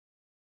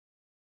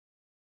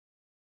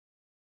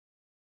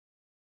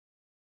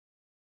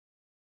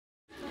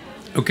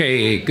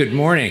Okay, good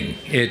morning.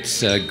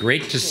 It's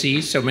great to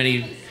see so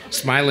many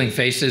smiling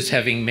faces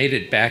having made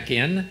it back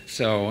in.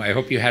 So I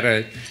hope you had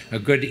a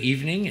good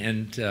evening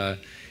and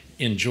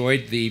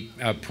enjoyed the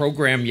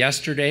program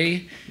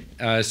yesterday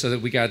so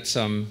that we got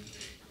some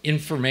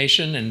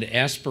information and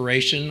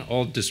aspiration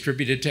all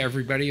distributed to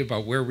everybody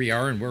about where we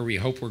are and where we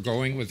hope we're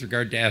going with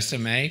regard to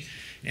SMA.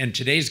 And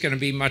today's going to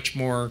be much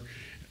more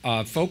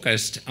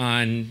focused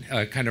on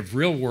kind of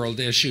real world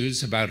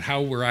issues about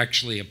how we're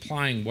actually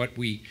applying what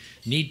we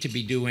need to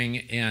be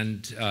doing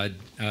and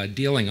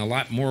dealing a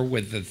lot more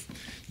with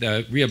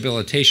the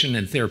rehabilitation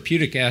and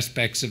therapeutic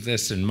aspects of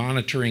this and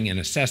monitoring and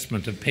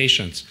assessment of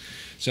patients.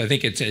 So I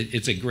think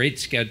it's a great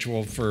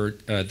schedule for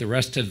the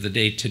rest of the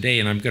day today,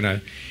 and I'm going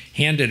to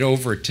hand it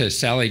over to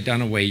Sally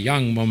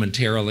Dunaway-Young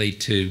momentarily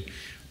to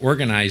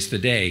organize the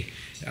day.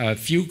 A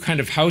few kind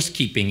of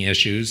housekeeping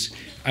issues.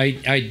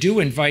 I do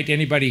invite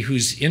anybody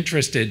who's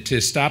interested to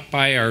stop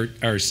by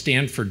our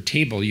Stanford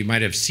table. You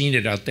might have seen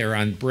it out there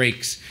on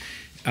breaks.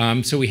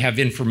 So we have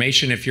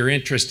information if you're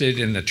interested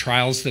in the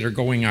trials that are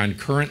going on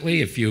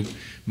currently, if you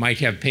might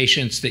have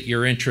patients that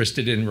you're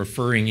interested in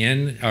referring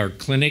in our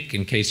clinic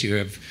in case you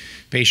have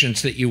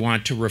patients that you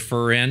want to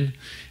refer in,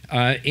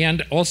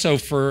 and also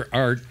for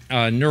our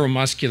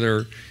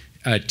neuromuscular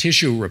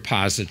tissue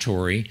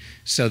repository,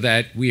 so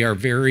that we are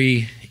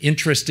very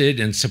interested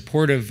and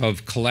supportive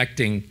of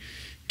collecting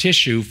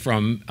tissue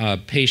from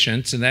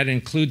patients, and that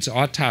includes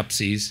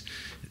autopsies,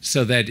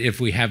 so that if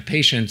we have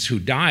patients who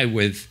die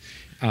with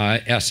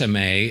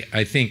SMA,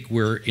 I think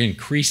we're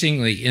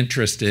increasingly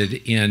interested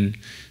in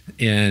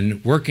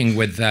working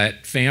with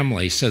that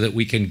family so that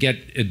we can get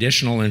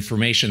additional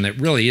information that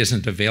really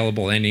isn't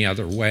available any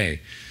other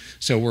way.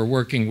 So we're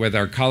working with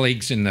our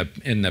colleagues in the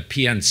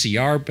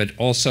PNCR, but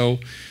also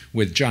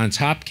with Johns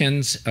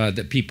Hopkins.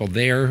 The people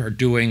there are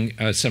doing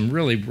some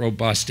really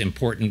robust,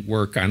 important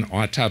work on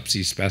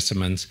autopsy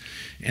specimens.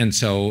 And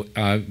so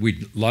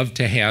we'd love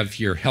to have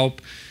your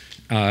help.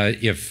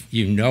 If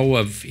you know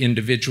of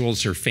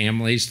individuals or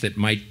families that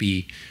might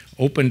be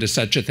open to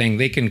such a thing,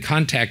 they can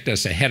contact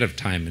us ahead of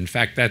time. In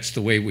fact, that's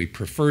the way we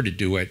prefer to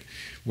do it,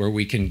 where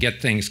we can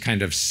get things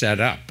kind of set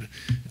up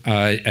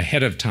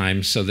ahead of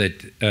time so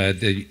that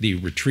the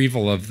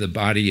retrieval of the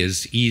body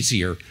is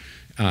easier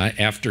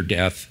after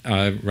death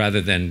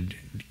rather than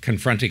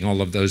confronting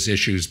all of those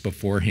issues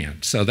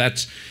beforehand. So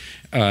that's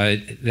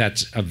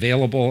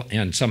available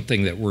and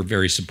something that we're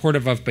very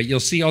supportive of, but you'll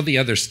see all the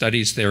other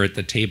studies there at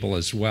the table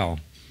as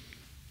well.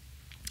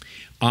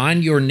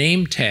 On your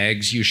name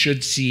tags, you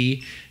should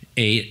see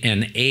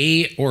an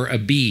A or a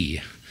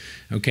B,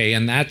 okay,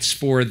 and that's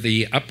for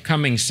the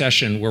upcoming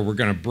session where we're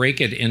going to break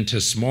it into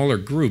smaller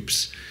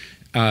groups,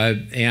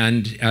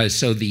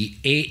 so the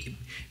A,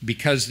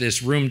 because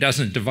this room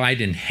doesn't divide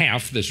in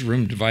half, this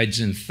room divides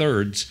in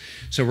thirds.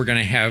 So we're going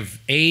to have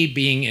A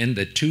being in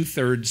the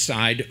 2/3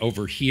 side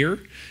over here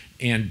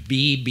and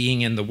B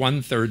being in the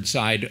 1/3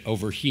 side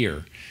over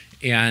here.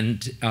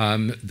 And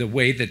the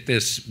way that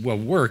this will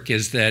work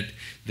is that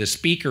the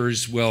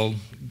speakers will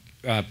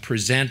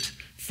present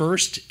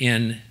first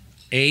in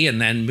A and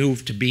then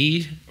move to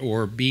B,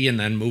 or B and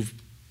then move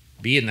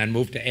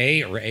to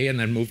A, or A and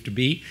then move to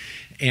B.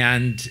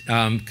 And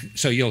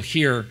so you'll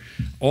hear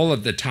all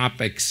of the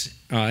topics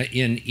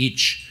in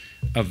each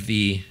of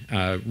the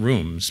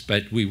rooms,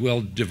 but we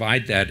will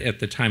divide that at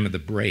the time of the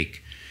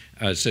break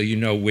so you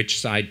know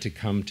which side to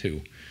come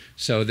to.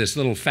 So this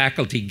little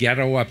faculty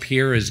ghetto up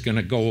here is going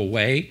to go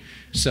away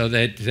so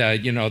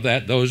that you know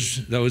that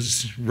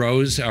those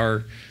rows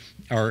are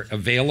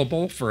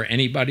available for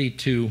anybody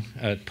to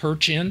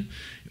perch in.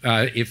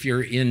 If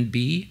you're in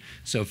B,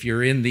 so if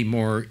you're in the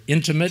more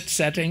intimate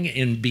setting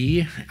in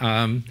B,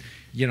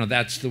 you know,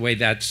 that's the way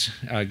that's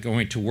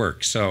going to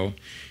work. So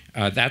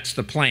that's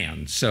the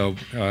plan. So,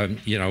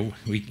 you know,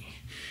 we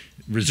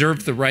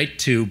reserve the right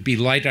to be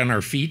light on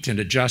our feet and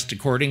adjust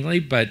accordingly,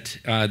 but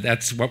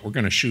that's what we're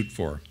going to shoot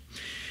for.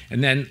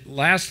 And then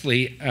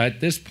lastly, at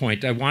this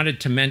point, I wanted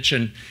to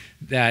mention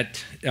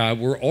that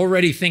we're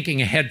already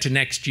thinking ahead to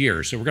next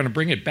year. So we're going to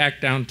bring it back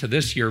down to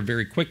this year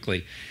very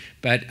quickly.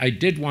 But I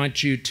did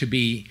want you to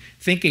be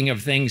thinking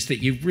of things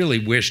that you really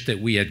wish that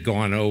we had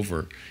gone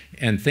over,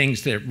 and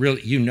things that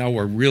really you know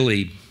are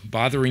really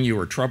bothering you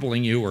or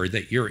troubling you or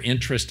that you're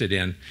interested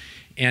in.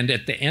 And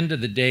at the end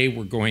of the day,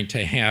 we're going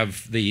to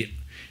have the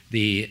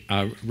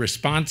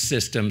response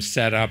system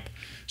set up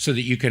so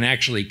that you can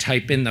actually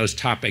type in those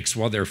topics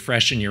while they're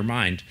fresh in your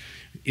mind.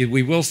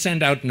 We will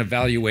send out an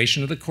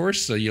evaluation of the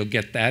course, so you'll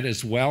get that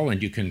as well,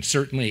 and you can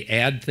certainly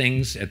add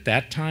things at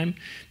that time.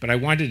 But I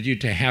wanted you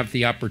to have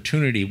the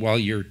opportunity while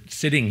you're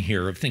sitting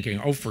here of thinking,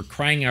 oh, for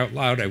crying out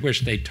loud, I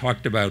wish they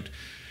talked about,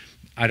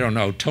 I don't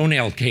know,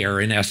 toenail care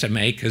in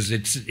SMA, because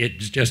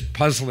it's just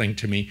puzzling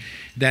to me.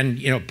 Then,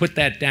 you know, put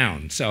that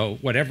down. So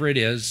whatever it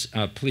is,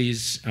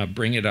 please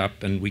bring it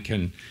up, and we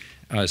can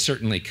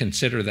certainly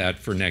consider that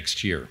for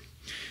next year.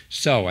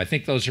 So I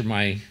think those are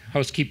my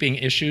housekeeping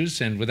issues,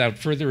 and without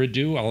further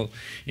ado, I'll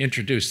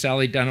introduce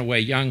Sally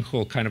Dunaway-Young, who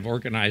will kind of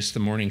organize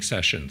the morning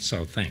session.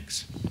 So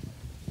thanks.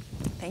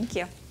 Thank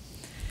you.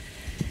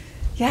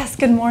 Yes,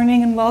 good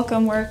morning and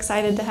welcome. We're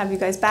excited to have you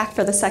guys back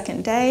for the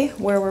second day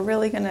where we're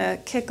really going to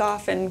kick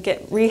off and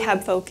get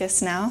rehab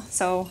focused now.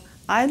 So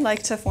I'd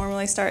like to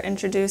formally start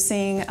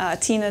introducing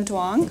Tina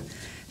Duong,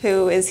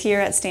 who is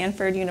here at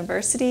Stanford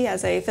University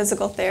as a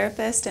physical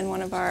therapist and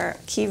one of our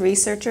key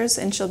researchers,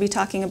 and she'll be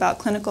talking about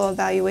clinical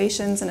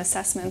evaluations and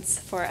assessments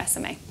for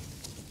SMA.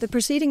 The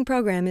preceding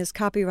program is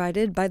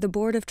copyrighted by the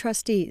Board of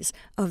Trustees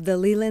of the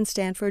Leland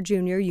Stanford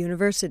Junior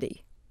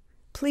University.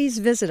 Please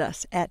visit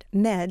us at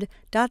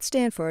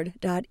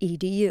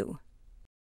med.stanford.edu.